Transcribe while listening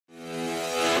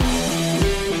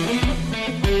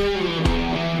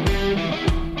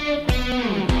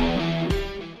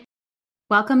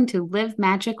Welcome to Live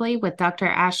Magically with Dr.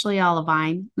 Ashley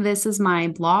Olivine. This is my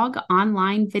blog,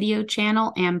 online video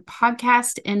channel, and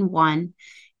podcast in one.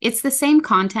 It's the same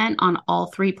content on all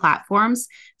three platforms,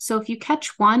 so if you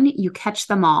catch one, you catch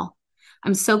them all.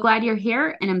 I'm so glad you're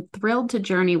here, and I'm thrilled to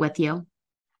journey with you.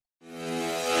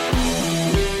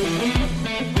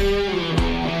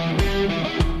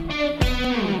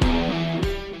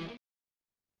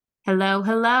 Hello,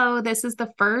 hello. This is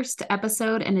the first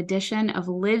episode and edition of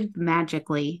Live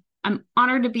Magically. I'm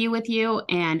honored to be with you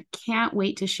and can't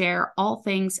wait to share all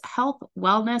things health,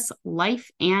 wellness, life,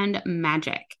 and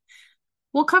magic.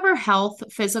 We'll cover health,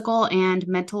 physical and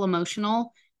mental,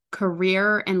 emotional,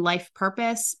 career and life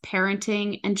purpose,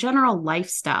 parenting, and general life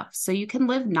stuff so you can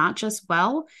live not just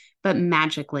well, but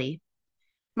magically.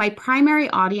 My primary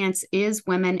audience is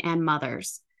women and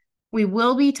mothers. We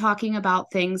will be talking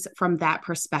about things from that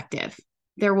perspective.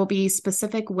 There will be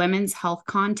specific women's health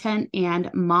content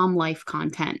and mom life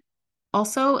content.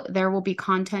 Also, there will be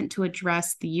content to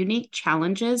address the unique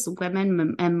challenges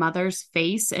women and mothers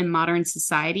face in modern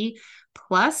society,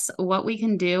 plus what we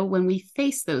can do when we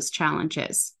face those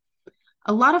challenges.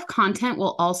 A lot of content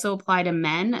will also apply to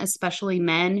men, especially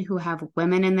men who have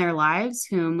women in their lives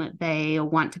whom they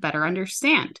want to better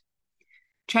understand.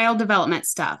 Child development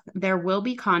stuff. There will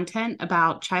be content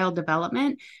about child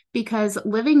development because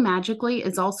living magically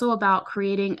is also about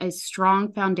creating a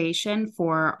strong foundation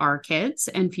for our kids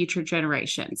and future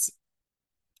generations.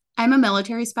 I'm a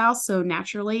military spouse, so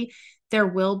naturally there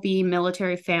will be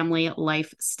military family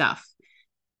life stuff.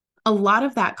 A lot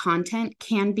of that content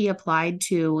can be applied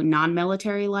to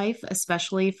non-military life,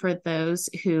 especially for those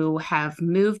who have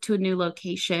moved to a new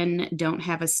location, don't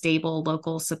have a stable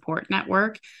local support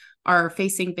network, are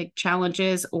facing big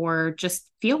challenges, or just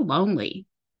feel lonely.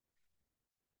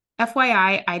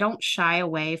 FYI, I don't shy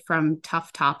away from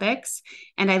tough topics,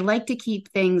 and I like to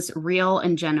keep things real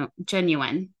and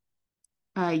genuine.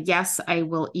 Yes, I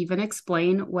will even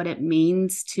explain what it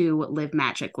means to live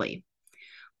magically.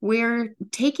 We're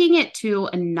taking it to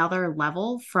another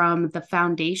level from the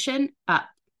foundation up.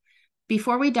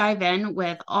 Before we dive in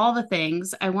with all the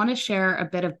things, I want to share a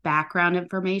bit of background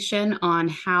information on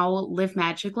how Live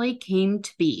Magically came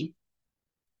to be.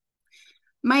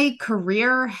 My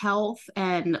career, health,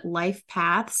 and life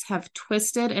paths have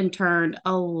twisted and turned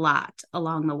a lot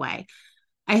along the way.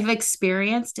 I have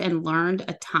experienced and learned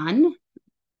a ton,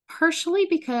 partially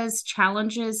because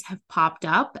challenges have popped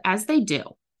up as they do.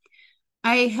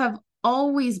 I have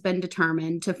always been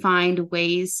determined to find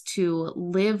ways to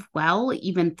live well,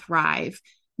 even thrive,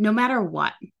 no matter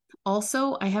what.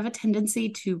 Also, I have a tendency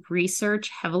to research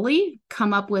heavily,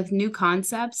 come up with new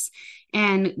concepts,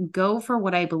 and go for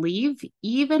what I believe,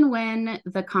 even when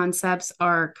the concepts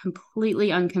are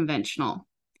completely unconventional.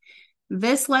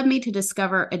 This led me to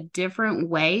discover a different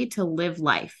way to live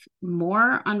life.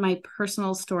 More on my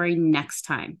personal story next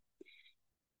time.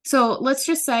 So let's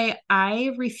just say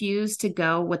I refuse to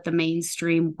go with the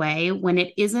mainstream way when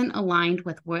it isn't aligned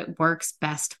with what works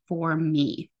best for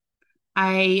me.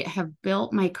 I have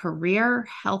built my career,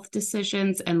 health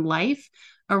decisions, and life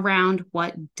around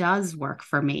what does work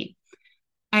for me.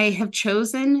 I have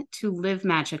chosen to live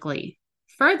magically.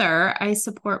 Further, I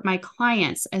support my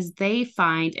clients as they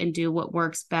find and do what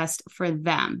works best for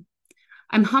them.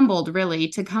 I'm humbled, really,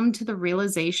 to come to the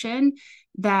realization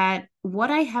that what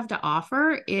I have to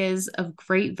offer is of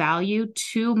great value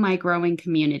to my growing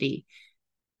community.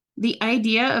 The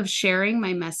idea of sharing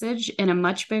my message in a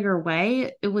much bigger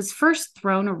way, it was first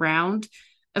thrown around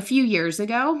a few years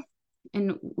ago.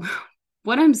 And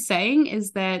what I'm saying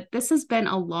is that this has been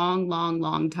a long, long,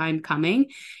 long time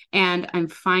coming, and I'm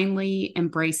finally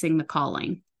embracing the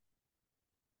calling.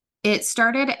 It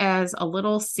started as a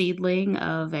little seedling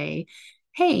of a,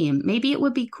 hey, maybe it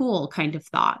would be cool kind of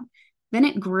thought. Then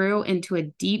it grew into a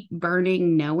deep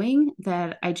burning knowing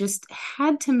that I just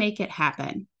had to make it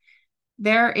happen.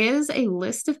 There is a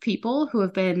list of people who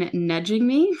have been nudging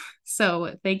me.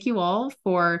 So thank you all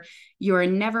for your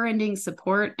never-ending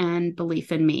support and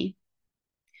belief in me.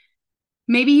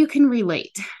 Maybe you can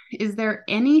relate. Is there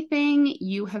anything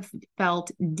you have felt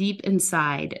deep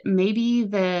inside? Maybe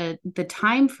the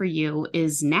time for you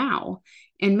is now,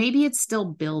 and maybe it's still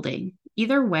building.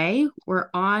 Either way, we're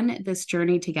on this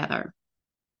journey together.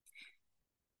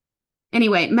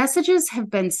 Anyway, messages have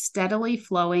been steadily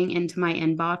flowing into my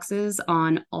inboxes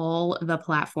on all the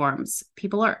platforms.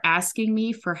 People are asking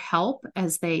me for help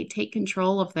as they take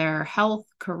control of their health,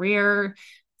 career,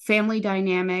 family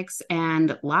dynamics,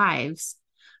 and lives.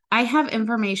 I have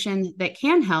information that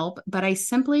can help, but I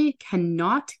simply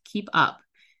cannot keep up.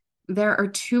 There are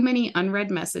too many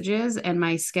unread messages, and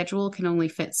my schedule can only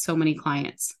fit so many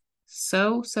clients.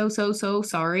 So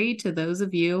sorry to those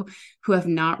of you who have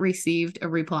not received a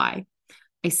reply.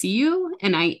 I see you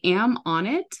and I am on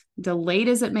it, delayed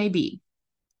as it may be.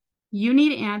 You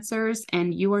need answers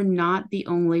and you are not the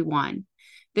only one.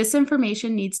 This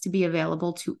information needs to be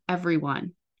available to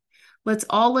everyone. Let's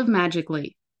all live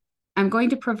magically. I'm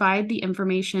going to provide the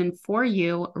information for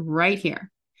you right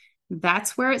here.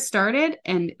 That's where it started,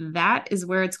 and that is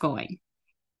where it's going.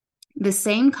 The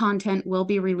same content will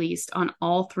be released on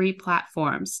all 3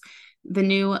 platforms: the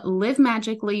new Live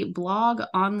Magically blog,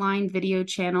 online video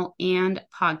channel, and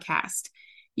podcast.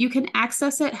 You can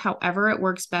access it however it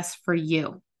works best for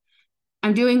you.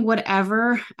 I'm doing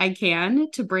whatever I can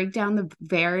to break down the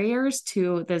barriers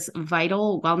to this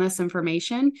vital wellness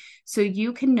information so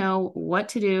you can know what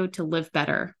to do to live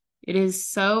better. It is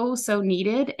so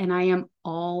needed, and I am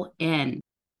all in.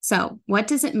 So, what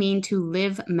does it mean to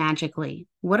live magically?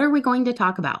 What are we going to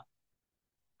talk about?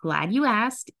 Glad you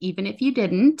asked, even if you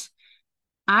didn't.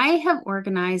 I have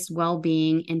organized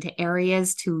well-being into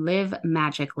areas to live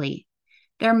magically.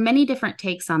 There are many different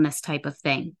takes on this type of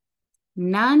thing.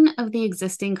 None of the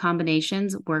existing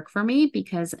combinations work for me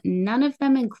because none of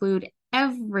them include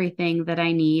everything that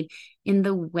I need in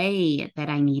the way that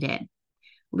I need it.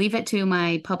 Leave it to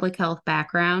my public health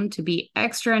background to be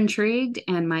extra intrigued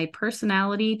and my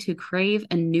personality to crave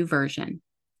a new version.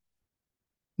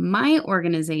 My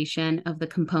organization of the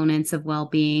components of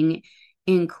well-being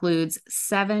includes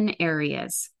 7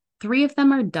 areas. 3 of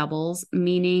them are doubles,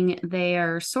 meaning they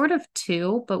are sort of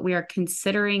 2, but we are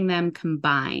considering them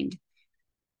combined.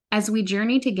 As we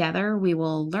journey together, we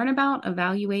will learn about,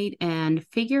 evaluate, and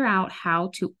figure out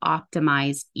how to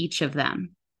optimize each of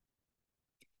them.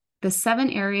 The 7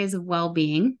 areas of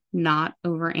well-being, not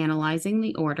overanalyzing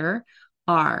the order,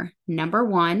 are: number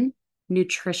 1,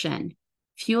 nutrition,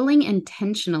 fueling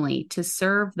intentionally to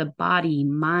serve the body,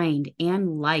 mind, and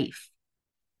life.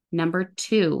 Number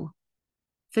 2,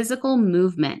 physical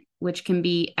movement, which can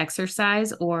be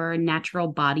exercise or natural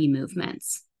body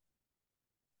movements.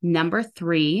 Number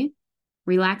 3,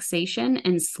 relaxation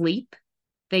and sleep.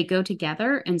 They go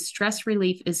together, and stress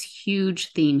relief is a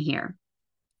huge theme here.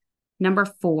 Number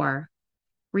 4,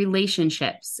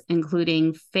 relationships,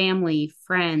 including family,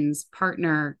 friends,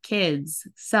 partner, kids,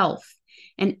 self,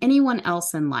 and anyone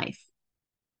else in life.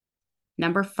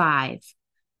 Number 5,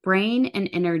 brain and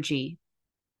energy.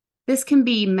 This can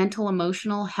be mental,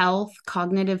 emotional health,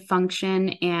 cognitive function,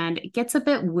 and it gets a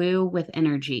bit woo with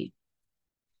energy.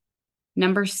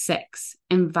 Number 6,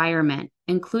 environment,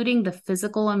 including the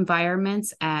physical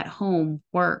environments at home,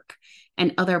 work,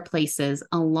 and other places,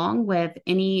 along with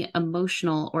any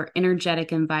emotional or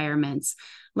energetic environments,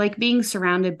 like being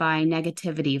surrounded by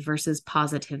negativity versus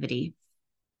positivity.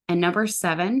 And number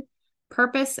 7,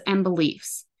 purpose and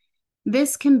beliefs.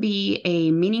 This can be a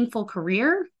meaningful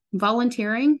career,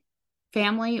 volunteering,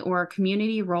 family or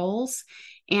community roles,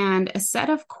 and a set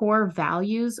of core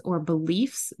values or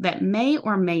beliefs that may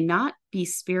or may not be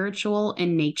spiritual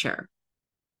in nature.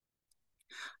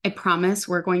 I promise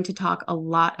we're going to talk a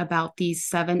lot about these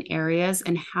 7 areas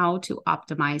and how to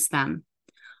optimize them.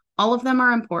 All of them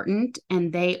are important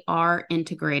and they are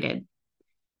integrated.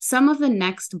 Some of the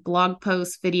next blog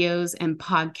posts, videos, and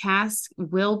podcasts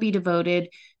will be devoted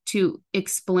to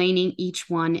explaining each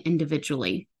one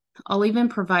individually. I'll even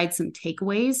provide some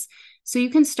takeaways so you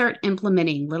can start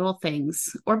implementing little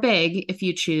things, or big if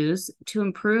you choose, to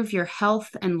improve your health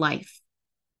and life.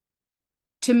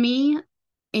 To me,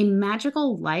 a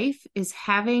magical life is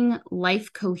having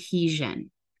life cohesion.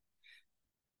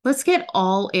 Let's get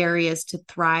all areas to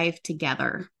thrive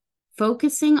together.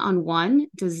 Focusing on one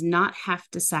does not have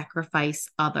to sacrifice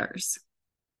others.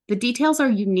 The details are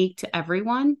unique to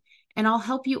everyone, and I'll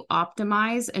help you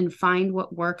optimize and find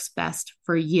what works best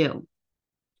for you.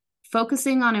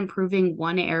 Focusing on improving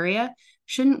one area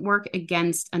shouldn't work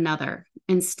against another.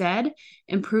 Instead,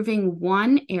 improving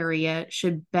one area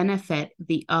should benefit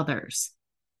the others.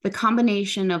 The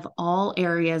combination of all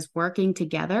areas working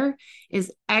together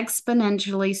is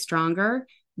exponentially stronger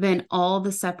than all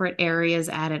the separate areas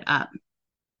added up.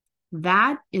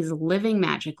 That is living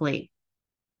magically.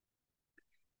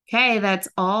 Okay, that's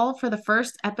all for the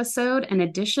first episode and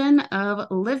edition of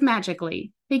Live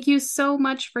Magically. Thank you so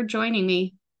much for joining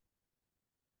me.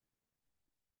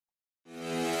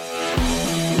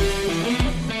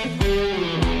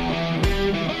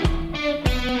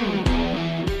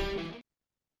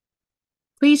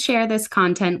 Please share this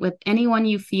content with anyone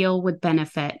you feel would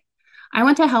benefit. I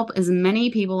want to help as many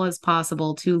people as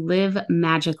possible to live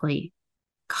magically.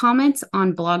 Comments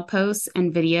on blog posts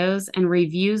and videos and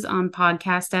reviews on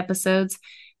podcast episodes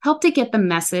help to get the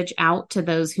message out to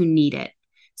those who need it.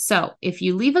 So if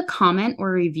you leave a comment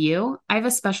or review, I have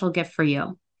a special gift for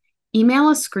you. Email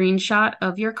a screenshot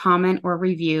of your comment or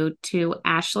review to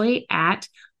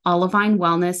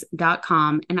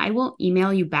ashley@olivinewellness.com, and I will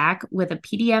email you back with a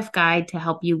PDF guide to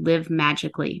help you live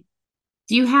magically.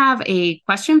 Do you have a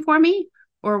question for me,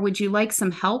 or would you like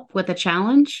some help with a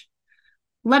challenge?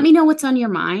 Let me know what's on your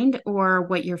mind or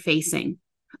what you're facing.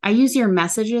 I use your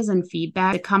messages and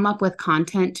feedback to come up with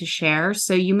content to share,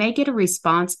 so you may get a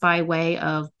response by way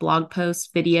of blog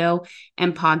post, video,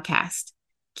 and podcast.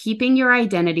 Keeping your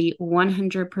identity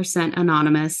 100%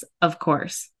 anonymous, of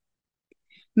course.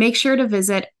 Make sure to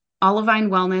visit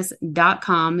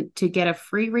olivinewellness.com to get a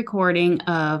free recording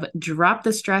of Drop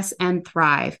the Stress and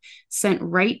Thrive sent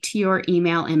right to your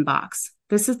email inbox.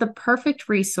 This is the perfect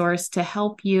resource to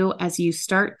help you as you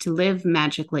start to live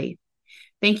magically.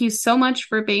 Thank you so much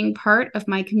for being part of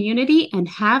my community and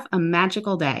have a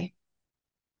magical day.